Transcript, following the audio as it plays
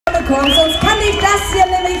bekommst, sonst kann ich das hier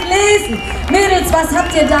nämlich lesen. Mädels, was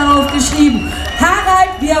habt ihr darauf geschrieben? Harald,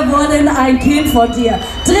 wir wollen ein Kind von dir.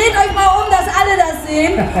 Dreht euch mal um, dass alle das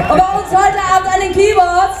sehen. Und bei uns heute Abend an den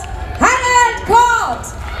Keyboards, Harald Kort.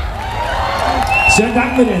 Schönen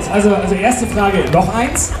Dank, Mädels. Also erste Frage, noch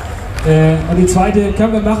eins. Und die zweite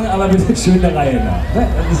können wir machen, aber wir sind schön der Reihe nach. Ne?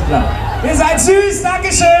 Das ist klar. Ihr seid süß,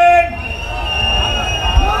 Dankeschön!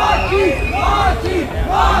 Martin, Martin,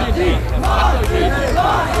 Martin, Martin,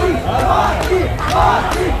 Martin, Martin,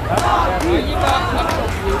 Martin, Martin.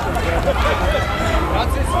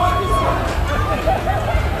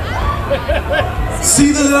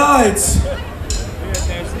 See the lights!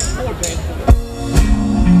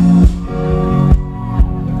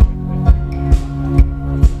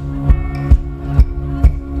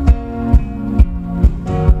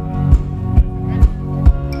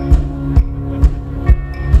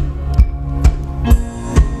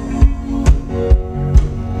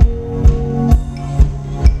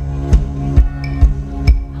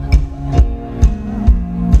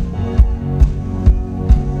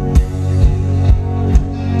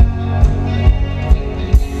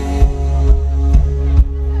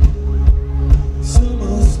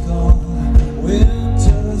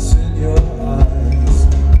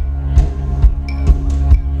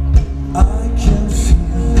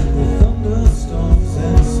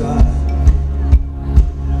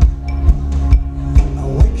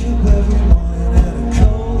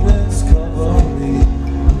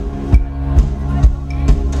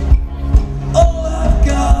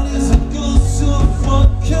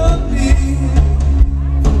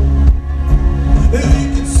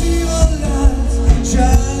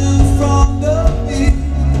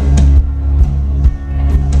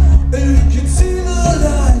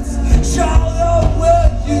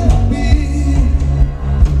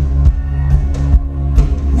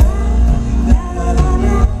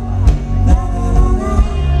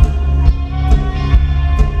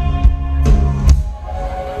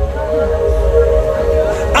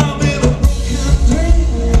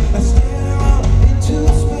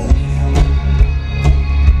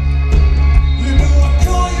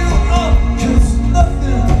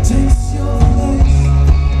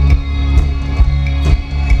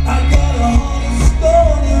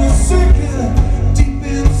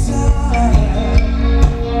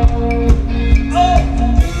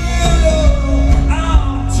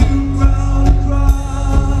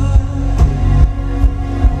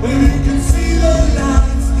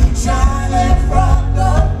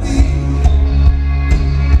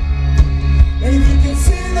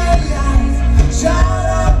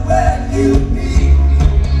 You